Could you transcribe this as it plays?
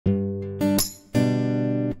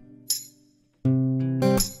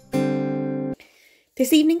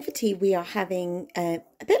This evening for tea, we are having a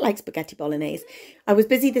bit like spaghetti bolognese. I was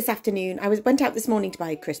busy this afternoon. Went out this morning to buy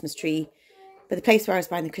a Christmas tree, but the place where I was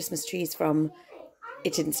buying the Christmas trees from,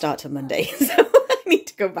 it didn't start till Monday, so I need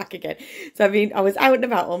to go back again. So I was out and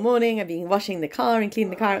about all morning. I've been washing the car and cleaning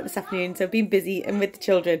the car out this afternoon, so I've been busy and with the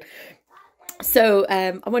children. So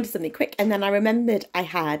I wanted something quick, and then I remembered I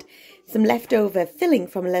had some leftover filling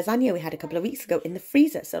from lasagna we had a couple of weeks ago in the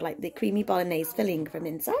freezer, so like the creamy bolognese filling from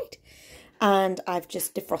inside. And I've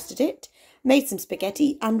just defrosted it, made some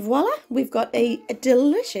spaghetti, and voila, we've got a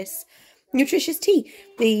delicious, nutritious tea.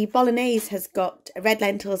 The bolognese has got red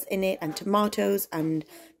lentils in it, and tomatoes, and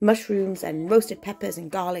mushrooms, and roasted peppers, and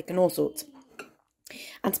garlic, and all sorts.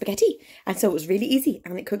 And spaghetti. And so it was really easy,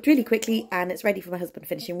 and it cooked really quickly, and it's ready for my husband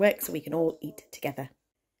finishing work, so we can all eat together.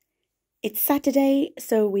 It's Saturday,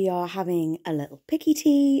 so we are having a little picky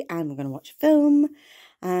tea, and we're going to watch a film.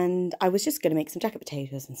 And I was just going to make some jacket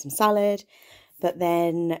potatoes and some salad, but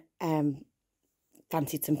then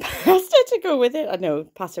fancied some pasta to go with it. I know,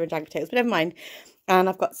 pasta and jacket potatoes, but never mind. And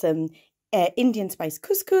I've got some Indian spice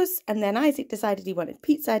couscous, and then Isaac decided he wanted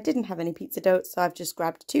pizza. I didn't have any pizza dough, so I've just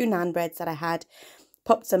grabbed 2 naan breads that I had,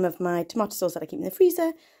 popped some of my tomato sauce that I keep in the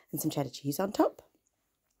freezer, and some cheddar cheese on top.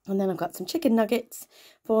 And then I've got some chicken nuggets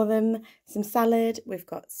for them, some salad. We've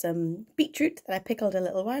got some beetroot that I pickled a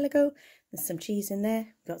little while ago. There's some cheese in there.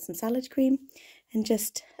 We've got some salad cream and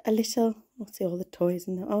just a little, let's see all the toys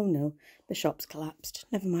in there. Oh no, the shop's collapsed.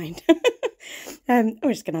 Never mind. We're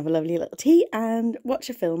just going to have a lovely little tea and watch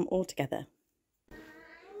a film all together.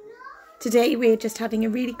 Today we're just having a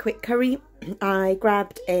really quick curry. I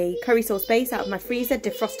grabbed a curry sauce base out of my freezer,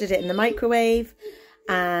 defrosted it in the microwave,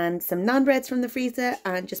 and some naan breads from the freezer,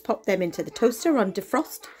 and just popped them into the toaster on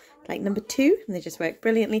defrost, like number 2, and they just worked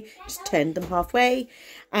brilliantly. Just turned them halfway,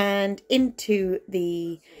 and for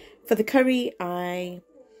the curry I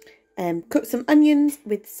cooked some onions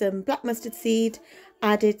with some black mustard seed,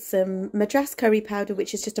 added some madras curry powder,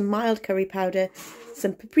 which is just a mild curry powder,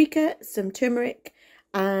 some paprika, some turmeric,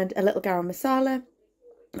 and a little garam masala.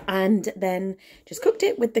 And then just cooked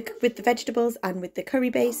it with the vegetables and with the curry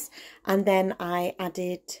base, and then I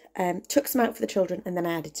added took some out for the children, and then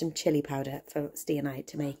I added some chili powder for Steve and I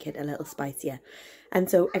to make it a little spicier. And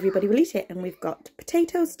so everybody will eat it, and we've got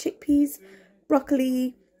potatoes, chickpeas,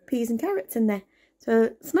 broccoli, peas and carrots in there. So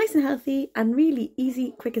it's nice and healthy and really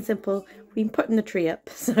easy, quick and simple. We've been putting the tree up,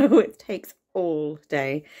 so it takes all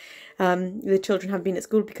day. The children have been at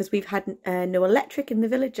school because we've had no electric in the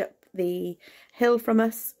village up the hill from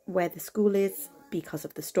us where the school is because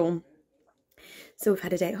of the storm. So we've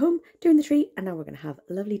had a day at home doing the tree, and now we're going to have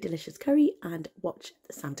a lovely delicious curry and watch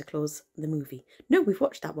the Santa Claus the movie. No, we've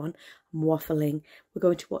watched that one. I'm waffling. We're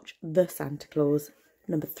going to watch The Santa Claus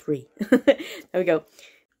number 3. There we go.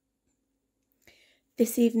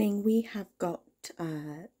 This evening we have got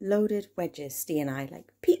loaded wedges, Steve and I,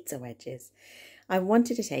 like pizza wedges. I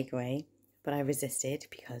wanted a takeaway, but I resisted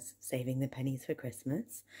because saving the pennies for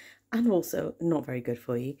Christmas, and also not very good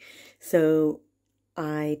for you. So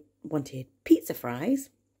I wanted pizza fries,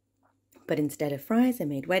 but instead of fries I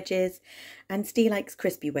made wedges, and Steve likes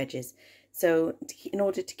crispy wedges. So in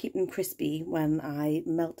order to keep them crispy when I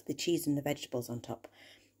melt the cheese and the vegetables on top,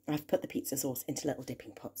 I've put the pizza sauce into little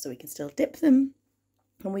dipping pots so we can still dip them.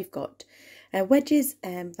 And we've got wedges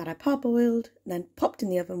that I parboiled, then popped in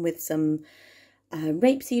the oven with some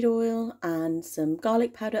rapeseed oil and some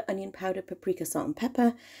garlic powder, onion powder, paprika, salt and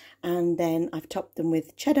pepper. And then I've topped them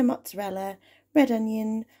with cheddar mozzarella, red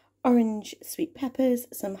onion, orange sweet peppers,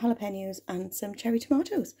 some jalapenos and some cherry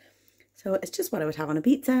tomatoes. So it's just what I would have on a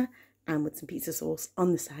pizza, and with some pizza sauce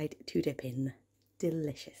on the side to dip in.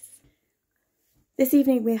 Delicious. This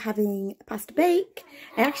evening we're having pasta bake.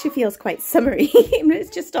 It actually feels quite summery. It's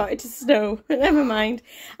just started to snow. Never mind.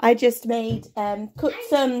 I just made, cooked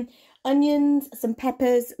some onions, some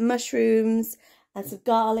peppers, mushrooms, and some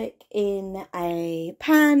garlic in a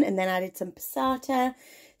pan, and then added some passata,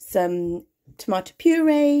 some tomato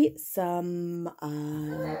puree, some,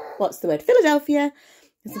 Philadelphia,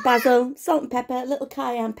 and some basil, salt and pepper, a little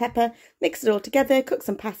cayenne pepper, mixed it all together, cooked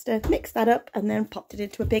some pasta, mixed that up, and then popped it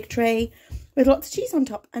into a big tray with lots of cheese on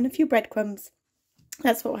top and a few breadcrumbs.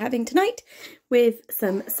 That's what we're having tonight, with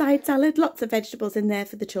some side salad, lots of vegetables in there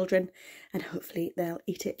for the children, and hopefully they'll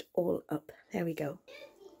eat it all up. There we go.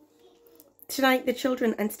 Tonight the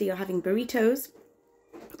children and Steve are having burritos.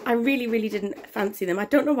 I really didn't fancy them. I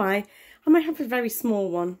don't know why. I might have a very small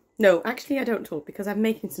one. No, actually I don't at all, because I'm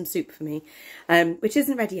making some soup for me, which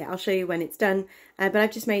isn't ready yet. I'll show you when it's done. But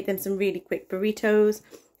I've just made them some really quick burritos.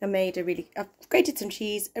 I've grated some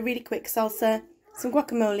cheese, a really quick salsa, some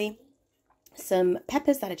guacamole, some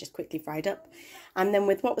peppers that I just quickly fried up, and then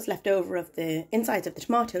with what was left over of the insides of the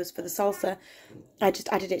tomatoes for the salsa, I just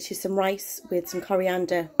added it to some rice with some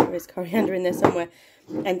coriander. There is coriander in there somewhere,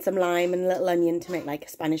 and some lime and a little onion to make like a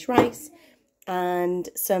Spanish rice, and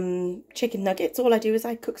some chicken nuggets. All I do is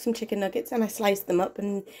I cook some chicken nuggets and I slice them up,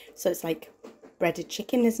 and so it's like breaded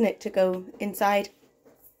chicken, isn't it, to go inside,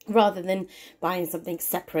 rather than buying something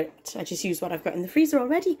separate. I just use what I've got in the freezer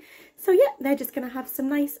already. So yeah, they're just going to have some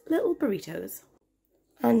nice little burritos.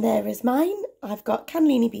 And there is mine. I've got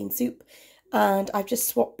cannellini bean soup, and I've just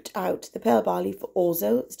swapped out the pearl barley for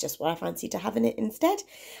orzo. It's just what I fancy to have in it instead.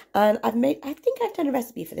 And I think I've done a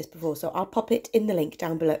recipe for this before, so I'll pop it in the link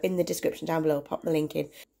down below, in the description down below. I'll pop the link in.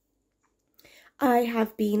 I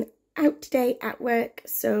have been out today at work,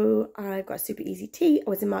 so I've got a super easy tea. I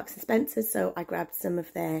was in Marks and Spencer's, so I grabbed some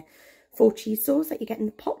of their 4 cheese sauce that you get in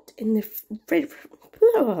the pot in the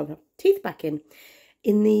teeth back in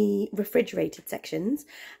the refrigerated sections,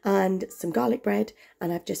 and some garlic bread,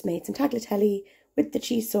 and I've just made some tagliatelle with the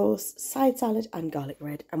cheese sauce, side salad and garlic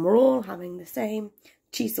bread, and we're all having the same.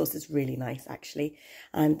 Cheese sauce is really nice actually,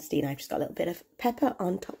 and Steve and I've just got a little bit of pepper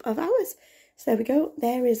on top of ours. So there we go,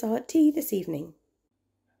 there is our tea this evening.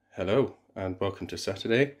 Hello and welcome to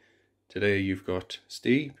Saturday. Today you've got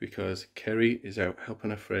Steve because Kerry is out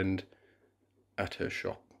helping a friend at her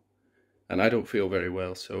shop. And I don't feel very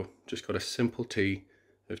well, so just got a simple tea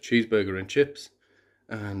of cheeseburger and chips.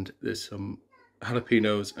 And there's some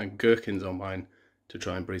jalapenos and gherkins on mine to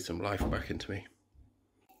try and breathe some life back into me.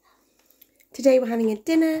 Today we're having a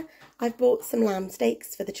dinner. I've bought some lamb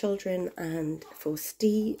steaks for the children and for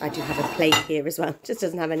Steve. I do have a plate here as well, just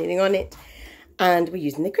doesn't have anything on it. And we're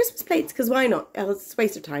using the Christmas plates because why not? It's a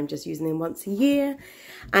waste of time just using them once a year.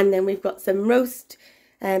 And then we've got some roast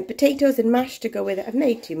potatoes and mash to go with it. I've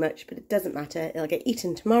made too much, but it doesn't matter. It'll get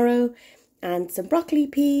eaten tomorrow. And some broccoli,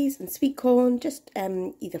 peas and sweet corn, just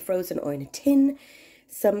either frozen or in a tin.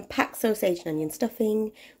 Some paxo sage and onion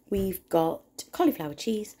stuffing. We've got cauliflower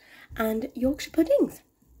cheese and Yorkshire puddings.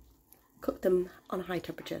 Cooked them on a high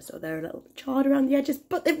temperature, so they're a little charred around the edges,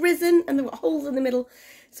 but they've risen and they've got holes in the middle,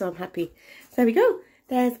 so I'm happy. So there we go.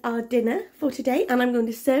 There's our dinner for today, and I'm going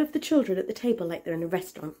to serve the children at the table like they're in a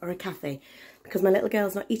restaurant or a cafe, because my little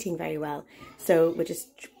girl's not eating very well. So we're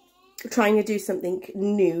just trying to do something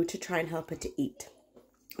new to try and help her to eat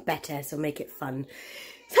better, so make it fun.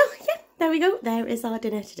 So yeah, there we go. There is our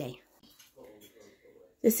dinner today.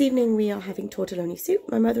 This evening we are having tortelloni soup.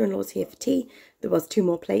 My mother-in-law's here for tea. There was 2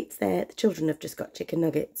 more plates there. The children have just got chicken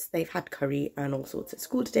nuggets. They've had curry and all sorts at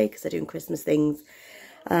school today because they're doing Christmas things.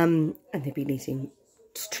 And they've been eating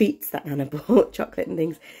treats that Nana bought, chocolate and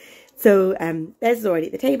theirs So theirs is already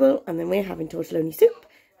at the table, and then we're having tortelloni soup.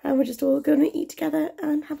 And we're just all going to eat together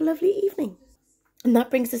and have a lovely evening. And that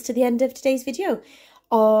brings us to the end of today's video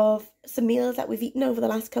of some meals that we've eaten over the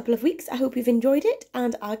last couple of weeks. I hope you've enjoyed it,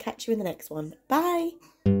 and I'll catch you in the next one. Bye!